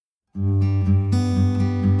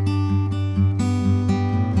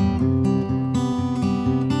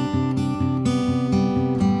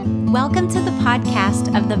Welcome to the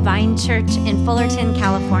podcast of the Vine Church in Fullerton,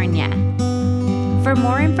 California. For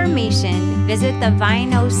more information, visit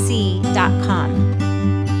thevineoc.com.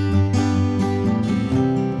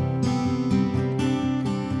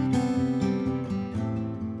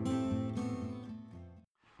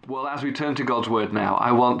 Well, as we turn to God's Word now,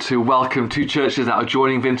 I want to welcome two churches that are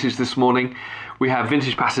joining Vintage this morning. We have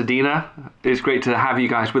Vintage Pasadena. It's great to have you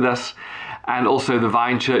guys with us. And also the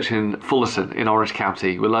Vine Church in Fullerton in Orange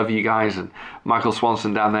County. We love you guys, and Michael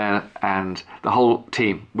Swanson down there and the whole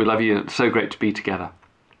team. We love you. It's so great to be together.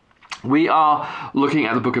 We are looking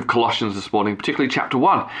at the book of Colossians this morning, particularly chapter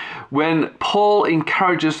 1, when Paul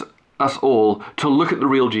encourages us all to look at the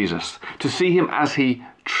real Jesus, to see him as he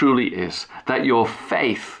truly is, that your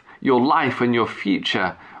faith, your life and your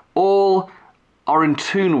future all are in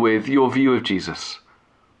tune with your view of Jesus.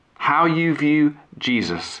 How you view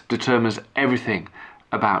Jesus determines everything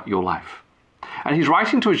about your life. And he's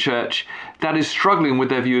writing to a church that is struggling with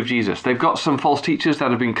their view of Jesus. They've got some false teachers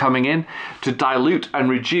that have been coming in to dilute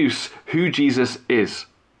and reduce who Jesus is.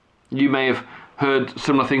 You may have heard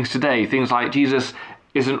similar things today. Things like Jesus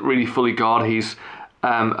isn't really fully God. He's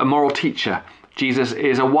a moral teacher. Jesus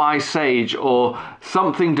is a wise sage, or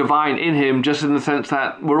something divine in him, just in the sense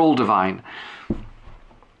that we're all divine.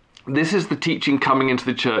 This is the teaching coming into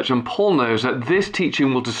the church, and Paul knows that this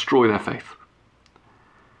teaching will destroy their faith.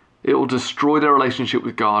 It will destroy their relationship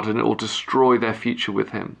with God, and it will destroy their future with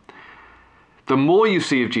him. The more you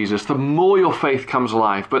see of Jesus, the more your faith comes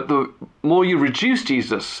alive, but the more you reduce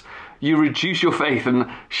Jesus, you reduce your faith and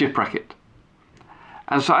shipwreck it.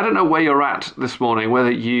 And so I don't know where you're at this morning,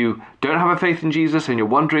 whether you don't have a faith in Jesus and you're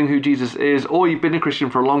wondering who Jesus is, or you've been a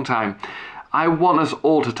Christian for a long time. I want us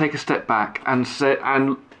all to take a step back and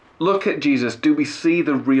look at Jesus. Do we see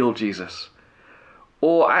the real Jesus?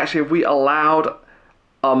 Or actually, have we allowed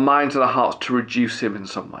our minds and our hearts to reduce him in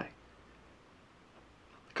some way?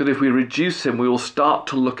 Because if we reduce him, we will start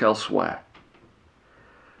to look elsewhere.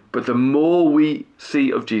 But the more we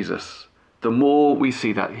see of Jesus, the more we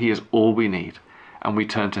see that he is all we need, and we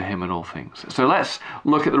turn to him in all things. So let's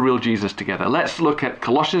look at the real Jesus together. Let's look at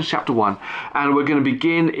Colossians chapter 1, and we're going to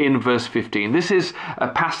begin in verse 15. This is a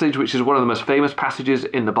passage which is one of the most famous passages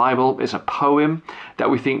in the Bible. It's a poem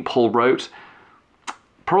that we think Paul wrote,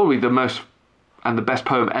 probably the most and the best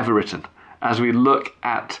poem ever written, as we look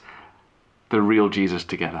at the real Jesus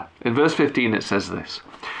together. In verse 15 it says this: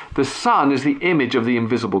 "The Son is the image of the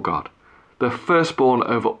invisible God, the firstborn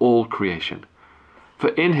over all creation. For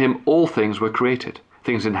in him all things were created,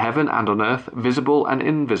 things in heaven and on earth, visible and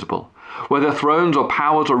invisible. Whether thrones or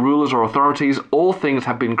powers or rulers or authorities, all things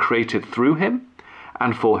have been created through him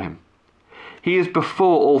and for him. He is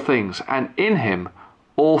before all things, and in him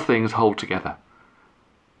all things hold together.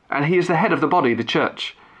 And he is the head of the body, the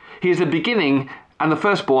church. He is the beginning and the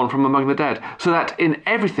firstborn from among the dead, so that in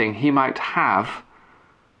everything he might have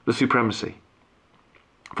the supremacy.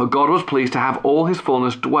 For God was pleased to have all his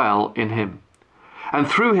fullness dwell in him, and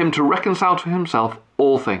through him to reconcile to himself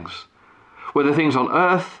all things, whether things on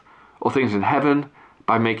earth or things in heaven,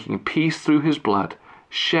 by making peace through his blood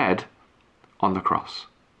shed on the cross."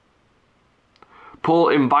 Paul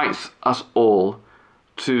invites us all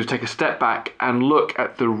to take a step back and look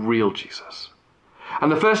at the real Jesus. And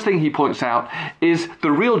the first thing he points out is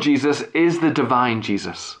the real Jesus is the divine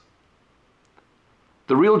Jesus.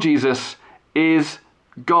 The real Jesus is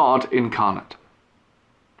God incarnate.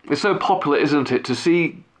 It's so popular, isn't it, to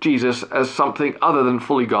see Jesus as something other than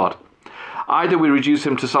fully God. Either we reduce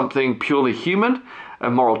him to something purely human, a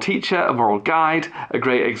moral teacher, a moral guide, a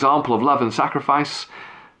great example of love and sacrifice,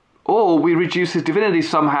 or we reduce his divinity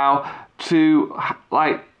somehow to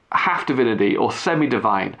like half divinity or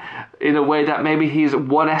semi-divine, in a way that maybe he's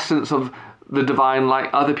one essence of the divine like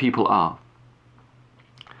other people are.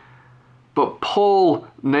 But Paul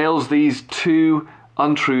nails these two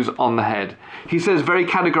untruths on the head. He says very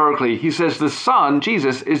categorically, he says the Son,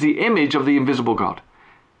 Jesus, is the image of the invisible God.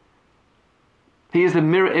 He is the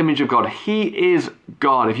mirror image of God. He is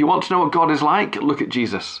God. If you want to know what God is like, look at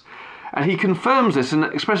Jesus. And he confirms this and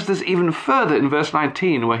expresses this even further in verse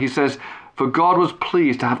 19, where he says, "For God was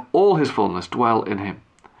pleased to have all his fullness dwell in him."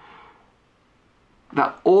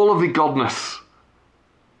 That all of the godness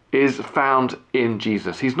is found in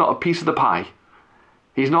Jesus. He's not a piece of the pie.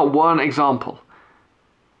 He's not one example.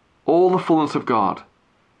 All the fullness of God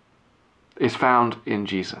is found in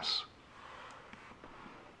Jesus.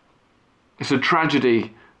 It's a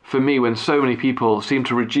tragedy for me when so many people seem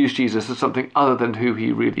to reduce Jesus as something other than who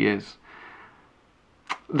he really is.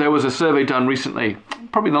 There was a survey done recently,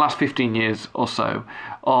 probably in the last 15 years or so,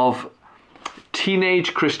 of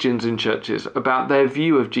teenage Christians in churches about their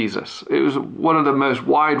view of Jesus. It was one of the most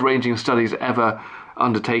wide-ranging studies ever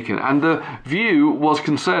undertaken. And the view was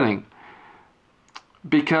concerning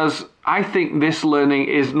because I think this learning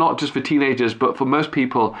is not just for teenagers, but for most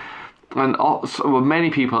people, and many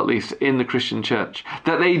people at least in the Christian church,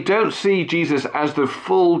 that they don't see Jesus as the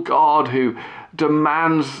full God who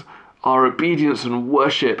demands our obedience and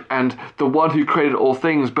worship and the one who created all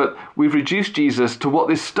things, but we've reduced Jesus to what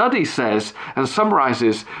this study says and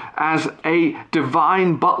summarizes as a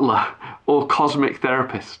divine butler or cosmic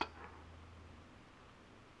therapist.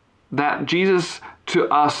 That Jesus to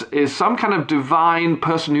us is some kind of divine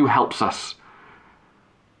person who helps us,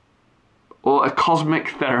 or a cosmic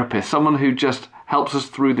therapist, someone who just helps us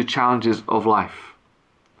through the challenges of life.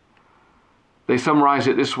 They summarize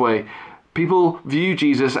it this way: people view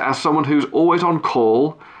Jesus as someone who's always on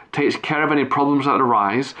call, takes care of any problems that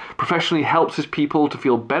arise, professionally helps his people to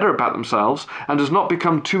feel better about themselves, and does not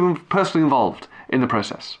become too personally involved in the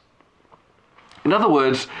process. In other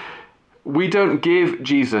words, we don't give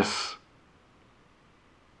Jesus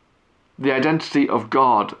the identity of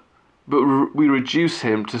God, but we reduce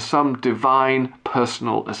him to some divine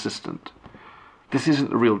personal assistant. This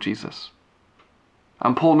isn't the real Jesus.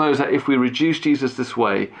 And Paul knows that if we reduce Jesus this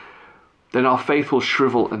way, then our faith will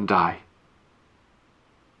shrivel and die.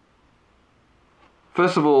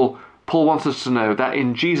 First of all, Paul wants us to know that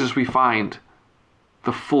in Jesus we find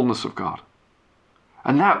the fullness of God.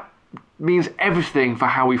 And that means everything for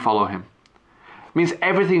how we follow him. It means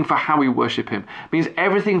everything for how we worship him. It means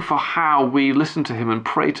everything for how we listen to him and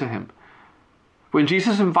pray to him. When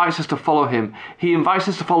Jesus invites us to follow him, he invites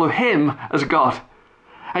us to follow him as God.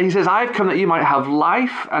 And he says, I've come that you might have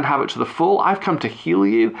life and have it to the full. I've come to heal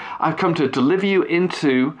you. I've come to deliver you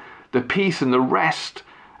into the peace and the rest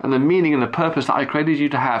and the meaning and the purpose that I created you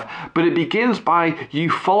to have. But it begins by you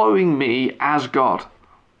following me as God.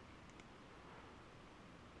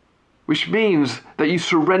 Which means that you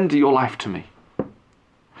surrender your life to me.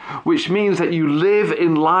 Which means that you live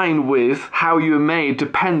in line with how you are made,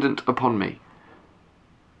 dependent upon me.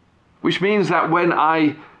 Which means that when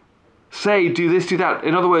I say, do this, do that,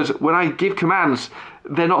 in other words, when I give commands,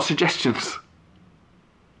 they're not suggestions.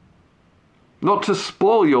 Not to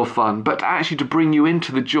spoil your fun, but actually to bring you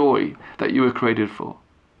into the joy that you were created for.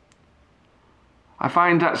 I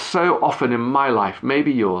find that so often in my life,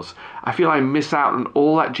 maybe yours, I feel I miss out on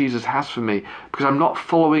all that Jesus has for me because I'm not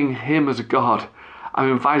following him as a God. I'm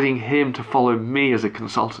inviting him to follow me as a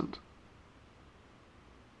consultant.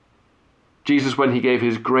 Jesus, when he gave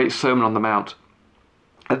his great Sermon on the Mount,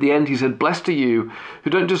 at the end he said, blessed are you who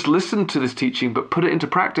don't just listen to this teaching, but put it into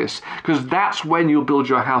practice, because that's when you'll build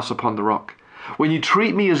your house upon the rock. When you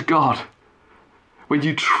treat me as God, when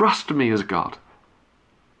you trust me as God,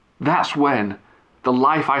 that's when the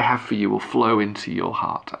life I have for you will flow into your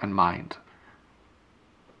heart and mind.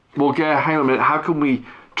 Well, Ger, hang on a minute. How can we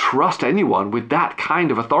trust anyone with that kind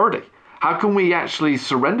of authority? How can we actually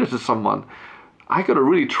surrender to someone? I got to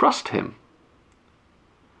really trust him.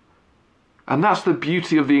 And that's the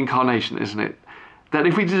beauty of the incarnation, isn't it? That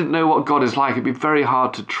if we didn't know what God is like, it'd be very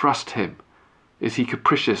hard to trust him. Is he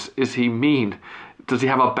capricious? Is he mean? Does he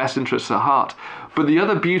have our best interests at heart? But the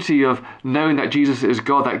other beauty of knowing that Jesus is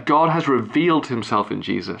God, that God has revealed himself in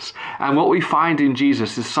Jesus. And what we find in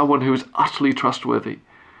Jesus is someone who is utterly trustworthy.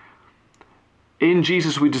 In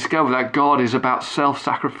Jesus, we discover that God is about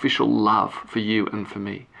self-sacrificial love for you and for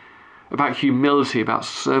me. About humility, about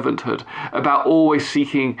servanthood, about always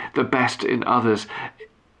seeking the best in others.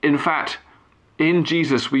 In fact, in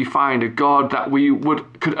Jesus we find a God that we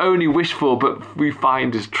could only wish for, but we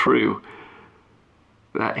find is true.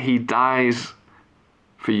 That he dies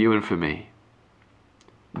for you and for me.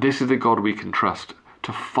 This is the God we can trust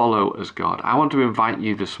to follow as God. I want to invite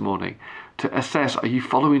you this morning to assess, are you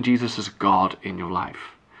following Jesus as God in your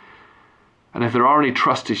life? And if there are any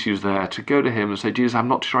trust issues there, to go to him and say, Jesus, I'm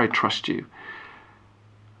not sure I trust you,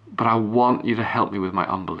 but I want you to help me with my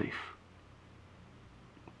unbelief.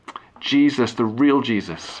 Jesus, the real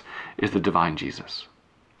Jesus, is the divine Jesus.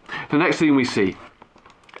 The next thing we see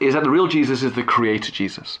is that the real Jesus is the creator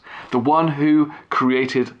Jesus, the one who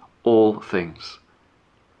created all things.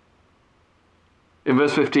 In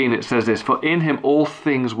verse 15 it says this, for in him all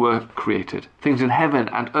things were created, things in heaven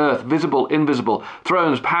and earth, visible, invisible,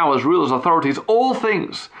 thrones, powers, rulers, authorities, all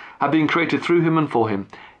things have been created through him and for him.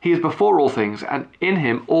 He is before all things, and in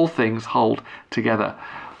him all things hold together.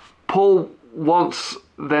 Paul wants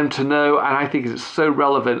them to know, and I think it's so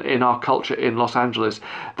relevant in our culture in Los Angeles,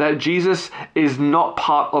 that Jesus is not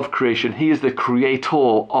part of creation. He is the creator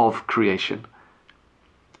of creation.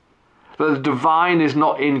 That the divine is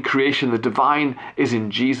not in creation, the divine is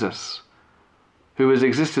in Jesus. who has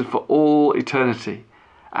existed for all eternity,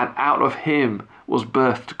 and out of him was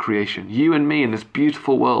birthed creation, you and me in this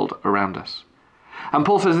beautiful world around us. And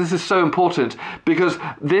Paul says this is so important because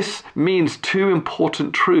this means two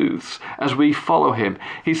important truths as we follow him.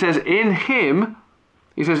 He says in him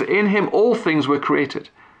all things were created.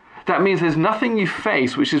 That means there's nothing you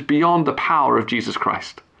face which is beyond the power of Jesus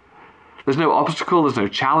Christ. There's no obstacle, there's no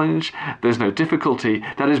challenge, there's no difficulty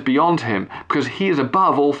that is beyond him because he is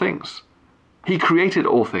above all things. He created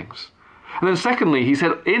all things. And then secondly, he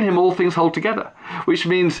said, in him all things hold together, which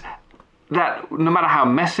means that no matter how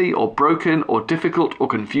messy or broken or difficult or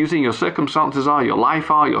confusing your circumstances are, your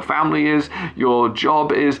life are, your family is, your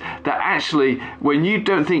job is, that actually when you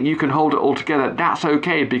don't think you can hold it all together, that's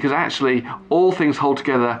okay because actually all things hold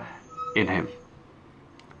together in him.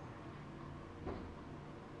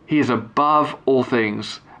 He is above all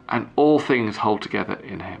things and all things hold together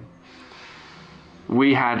in him.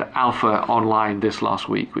 We had Alpha online this last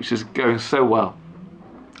week, which is going so well.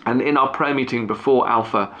 And in our prayer meeting before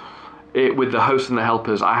Alpha, with the hosts and the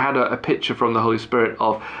helpers, I had a picture from the Holy Spirit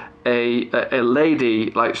of a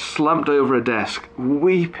lady like slumped over a desk,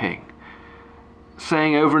 weeping,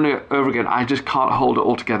 saying over and over again, I just can't hold it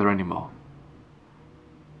all together anymore.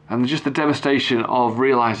 And just the devastation of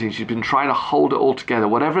realizing she's been trying to hold it all together,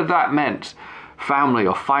 whatever that meant, family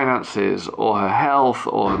or finances or her health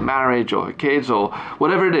or her marriage or her kids or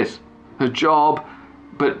whatever it is, her job,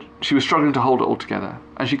 but she was struggling to hold it all together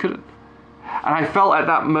and she couldn't. And I felt at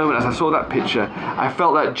that moment, as I saw that picture, I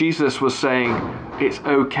felt that Jesus was saying, it's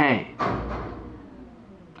okay.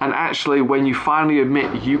 And actually, when you finally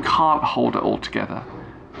admit you can't hold it all together,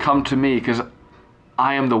 come to me because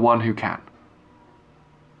I am the one who can.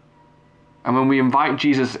 And when we invite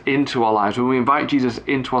Jesus into our lives, when we invite Jesus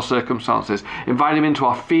into our circumstances, invite him into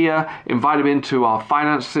our fear, invite him into our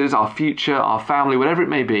finances, our future, our family, whatever it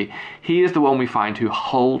may be, he is the one we find who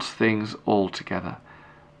holds things all together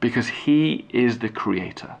because he is the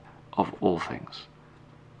creator of all things.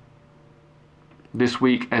 This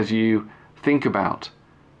week, as you think about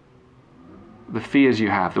the fears you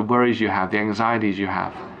have, the worries you have, the anxieties you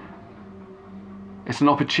have, it's an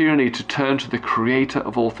opportunity to turn to the creator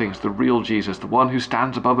of all things, the real Jesus, the one who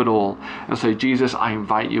stands above it all, and say, Jesus, I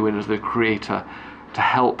invite you in as the creator to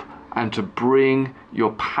help and to bring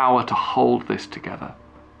your power to hold this together.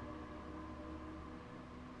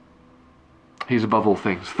 He's above all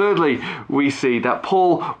things. Thirdly, we see that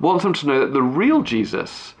Paul wants them to know that the real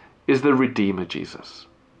Jesus is the Redeemer Jesus.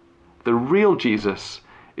 The real Jesus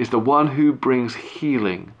is the one who brings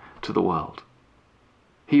healing to the world.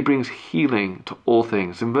 He brings healing to all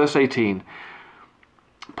things. In verse 18,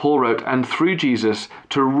 Paul wrote, and through Jesus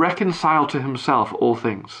to reconcile to himself all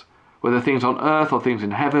things, whether things on earth or things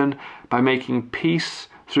in heaven, by making peace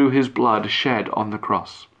through his blood shed on the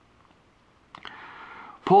cross.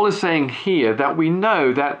 Paul is saying here that we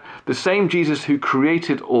know that the same Jesus who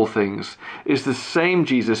created all things is the same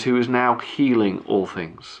Jesus who is now healing all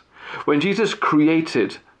things. When Jesus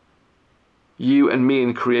created you and me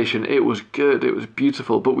in creation, it was good, it was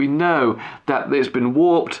beautiful, but we know that it's been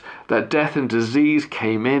warped, that death and disease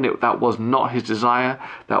came in. That was not his desire,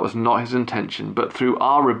 that was not his intention, but through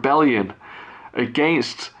our rebellion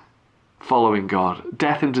against following God,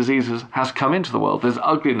 death and diseases has come into the world. There's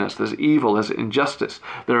ugliness, there's evil, there's injustice,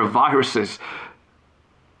 there are viruses.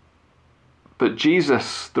 But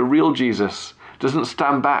Jesus, the real Jesus, doesn't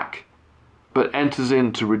stand back, but enters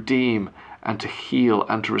in to redeem and to heal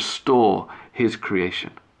and to restore his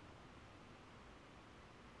creation.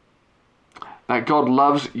 That God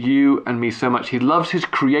loves you and me so much. He loves his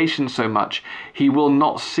creation so much. He will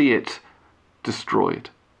not see it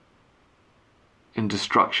destroyed in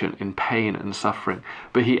destruction, in pain and suffering.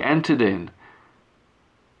 But he entered in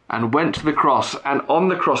and went to the cross, and on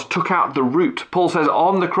the cross took out the root. Paul says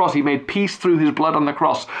on the cross he made peace through his blood on the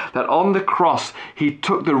cross. That on the cross he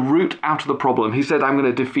took the root out of the problem. He said, I'm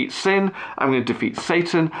going to defeat sin, I'm going to defeat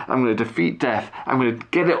Satan, I'm going to defeat death. I'm going to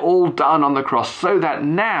get it all done on the cross so that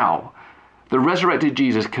now the resurrected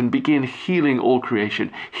Jesus can begin healing all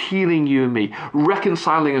creation, healing you and me,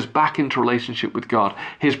 reconciling us back into relationship with God.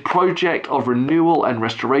 His project of renewal and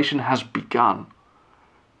restoration has begun.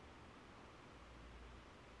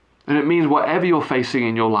 And it means whatever you're facing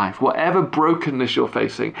in your life, whatever brokenness you're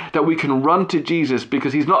facing, that we can run to Jesus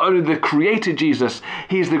because he's not only the creator Jesus,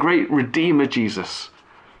 he's the great Redeemer Jesus.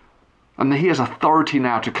 And he has authority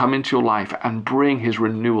now to come into your life and bring his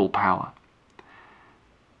renewal power.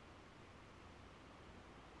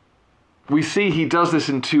 We see he does this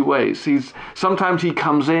in two ways. Sometimes he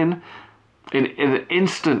comes in an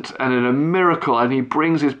instant and in a miracle, and he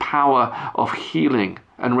brings his power of healing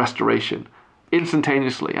and restoration.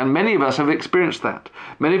 instantaneously. And many of us have experienced that.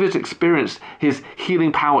 Many of us experienced his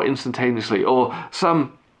healing power instantaneously, or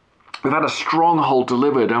we've had a stronghold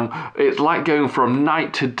delivered, and it's like going from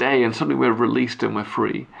night to day, and suddenly we're released and we're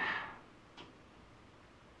free.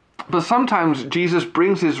 But sometimes Jesus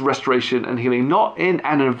brings his restoration and healing not in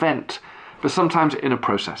an event, but sometimes in a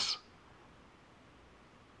process,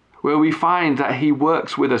 where we find that he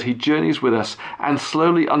works with us, he journeys with us, and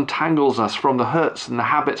slowly untangles us from the hurts and the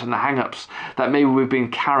habits and the hang-ups that maybe we've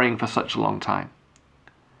been carrying for such a long time.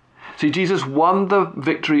 See, Jesus won the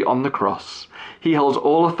victory on the cross. He holds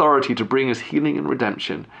all authority to bring us healing and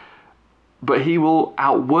redemption, but he will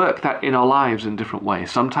outwork that in our lives in different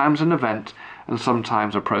ways, sometimes an event and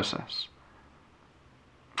sometimes a process.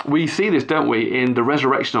 We see this, don't we, in the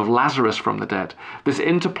resurrection of Lazarus from the dead, this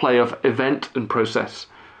interplay of event and process.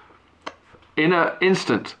 In an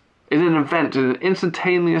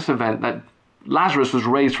instantaneous event, that Lazarus was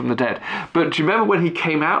raised from the dead. But do you remember when he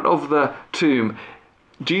came out of the tomb,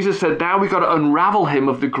 Jesus said, now we've got to unravel him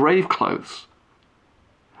of the grave clothes.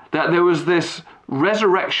 That there was this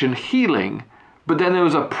resurrection healing, but then there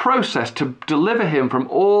was a process to deliver him from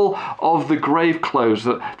all of the grave clothes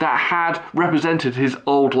that had represented his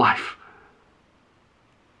old life.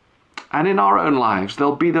 And in our own lives,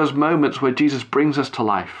 there'll be those moments where Jesus brings us to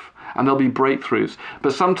life, and there'll be breakthroughs.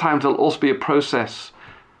 But sometimes there'll also be a process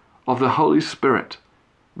of the Holy Spirit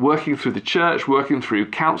working through the church, working through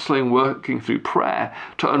counseling, working through prayer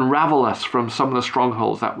to unravel us from some of the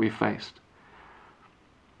strongholds that we've faced.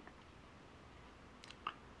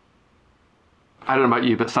 I don't know about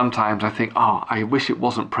you, but sometimes I think, I wish it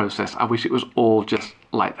wasn't processed. I wish it was all just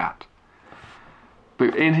like that.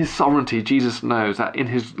 But in his sovereignty, Jesus knows that in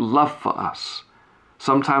his love for us,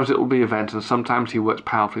 sometimes it will be event, and sometimes he works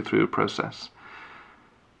powerfully through the process.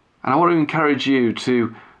 And I want to encourage you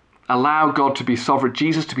to allow God to be sovereign,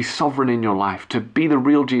 Jesus to be sovereign in your life, to be the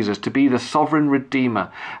real Jesus, to be the sovereign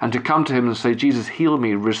Redeemer, and to come to him and say, Jesus, heal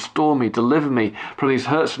me, restore me, deliver me from these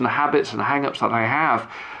hurts and habits and hang-ups that I have.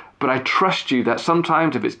 But I trust you that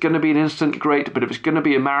sometimes if it's going to be an instant, great, but if it's going to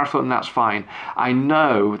be a marathon, that's fine. I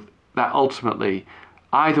know that ultimately,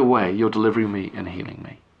 either way, you're delivering me and healing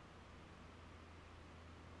me.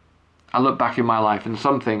 I look back in my life and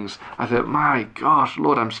some things, I thought, my gosh,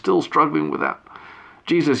 Lord, I'm still struggling with that.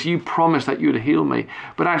 Jesus, you promised that you would heal me.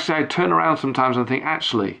 But actually, I turn around sometimes and think,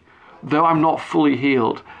 actually, though I'm not fully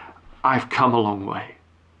healed, I've come a long way.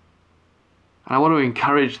 And I want to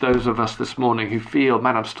encourage those of us this morning who feel,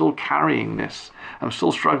 man, I'm still carrying this, I'm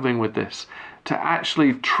still struggling with this, to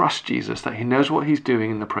actually trust Jesus, that he knows what he's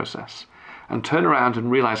doing in the process, and turn around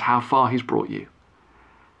and realize how far he's brought you,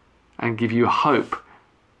 and give you hope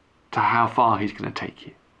to how far he's going to take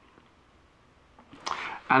you.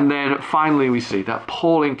 And then finally we see that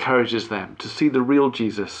Paul encourages them to see the real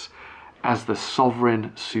Jesus as the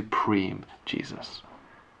sovereign, supreme Jesus.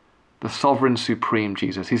 The sovereign, supreme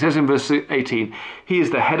Jesus. He says in verse 18, he is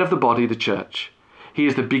the head of the body, the church. He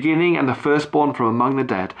is the beginning and the firstborn from among the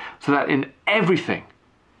dead, so that in everything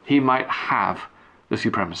he might have the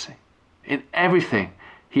supremacy. In everything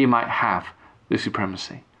he might have the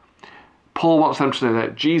supremacy. Paul wants them to know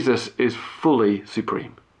that Jesus is fully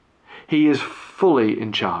supreme. He is fully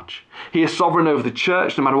in charge. He is sovereign over the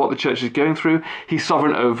church, no matter what the church is going through. He's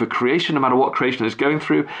sovereign over creation, no matter what creation is going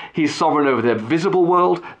through. He's sovereign over the visible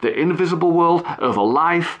world, the invisible world, over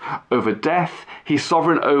life, over death. He's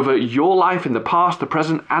sovereign over your life in the past, the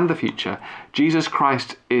present, and the future. Jesus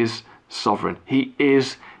Christ is sovereign. He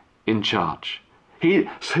is in charge.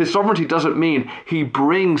 His sovereignty doesn't mean he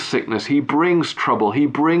brings sickness, he brings trouble, he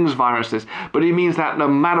brings viruses, but it means that no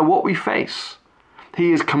matter what we face,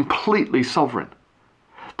 he is completely sovereign.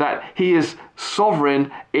 That he is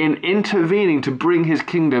sovereign in intervening to bring his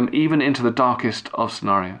kingdom even into the darkest of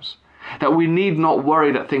scenarios. That we need not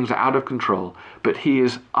worry that things are out of control, but he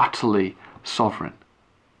is utterly sovereign.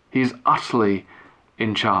 He is utterly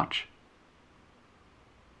in charge.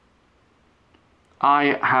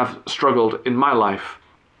 I have struggled in my life,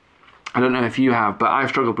 I don't know if you have, but I've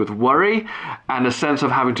struggled with worry and a sense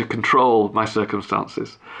of having to control my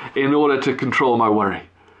circumstances in order to control my worry.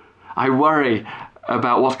 I worry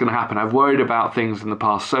about what's going to happen. I've worried about things in the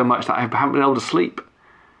past so much that I haven't been able to sleep.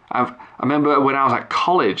 I remember when I was at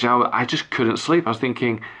college, I just couldn't sleep. I was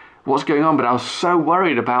thinking, what's going on? But I was so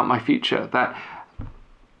worried about my future that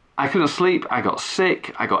I couldn't sleep. I got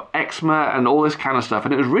sick. I got eczema and all this kind of stuff.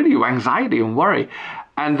 And it was really anxiety and worry.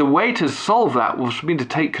 And the way to solve that was for me to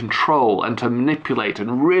take control and to manipulate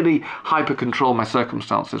and really hyper-control my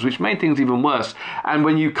circumstances, which made things even worse. And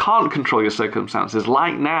when you can't control your circumstances,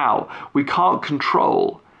 like now, we can't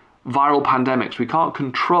control viral pandemics. We can't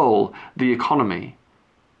control the economy.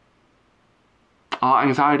 our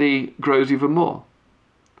anxiety grows even more.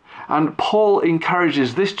 And Paul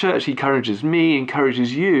encourages this church, he encourages me,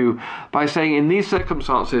 encourages you by saying, in these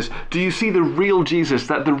circumstances, do you see the real Jesus?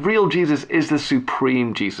 That the real Jesus is the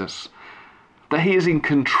supreme Jesus. That he is in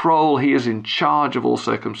control, he is in charge of all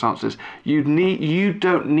circumstances. You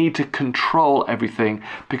don't need to control everything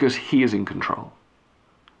because he is in control.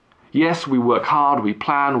 Yes, we work hard, we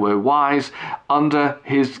plan, we're wise under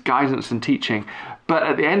his guidance and teaching. But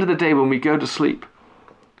at the end of the day, when we go to sleep,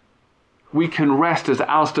 we can rest, as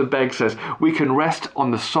Alistair Begg says, we can rest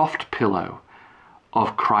on the soft pillow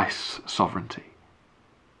of Christ's sovereignty.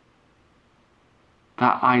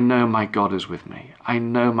 That I know my God is with me. I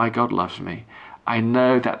know my God loves me. I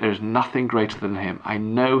know that there's nothing greater than him. I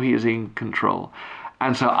know he is in control.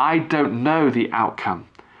 And so I don't know the outcome,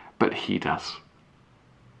 but he does.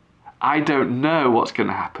 I don't know what's going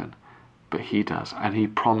to happen, but he does. And he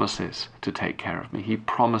promises to take care of me. He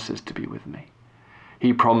promises to be with me.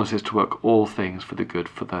 He promises to work all things for the good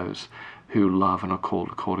for those who love and are called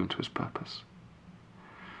according to his purpose.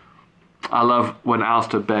 I love when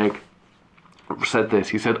Alistair Begg said this.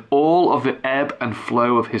 He said, all of the ebb and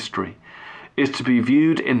flow of history is to be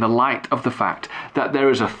viewed in the light of the fact that there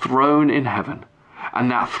is a throne in heaven, and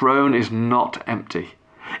that throne is not empty.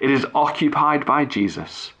 It is occupied by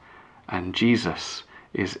Jesus, and Jesus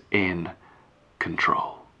is in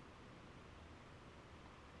control.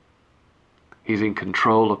 He's in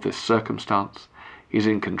control of this circumstance. He's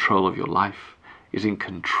in control of your life. He's in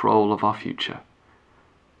control of our future.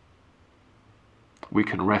 We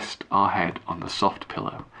can rest our head on the soft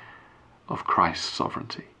pillow of Christ's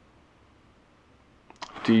sovereignty.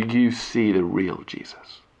 Do you see the real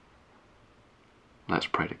Jesus? Let's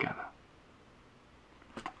pray together.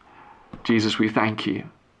 Jesus, we thank you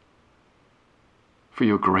for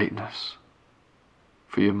your greatness,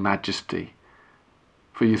 for your majesty,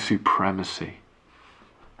 for your supremacy,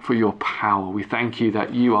 for your power. We thank you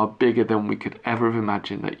that you are bigger than we could ever have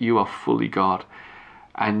imagined, that you are fully God,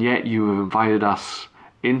 and yet you have invited us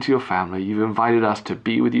into your family. You've invited us to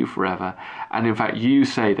be with you forever, and in fact you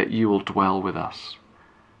say that you will dwell with us.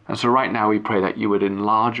 And so right now we pray that you would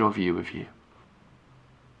enlarge our view of you,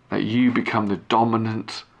 that you become the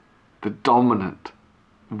dominant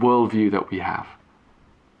worldview that we have,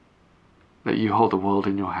 that you hold the world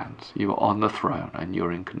in your hands. You are on the throne and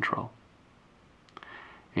you're in control.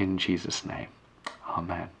 In Jesus' name,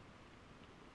 amen.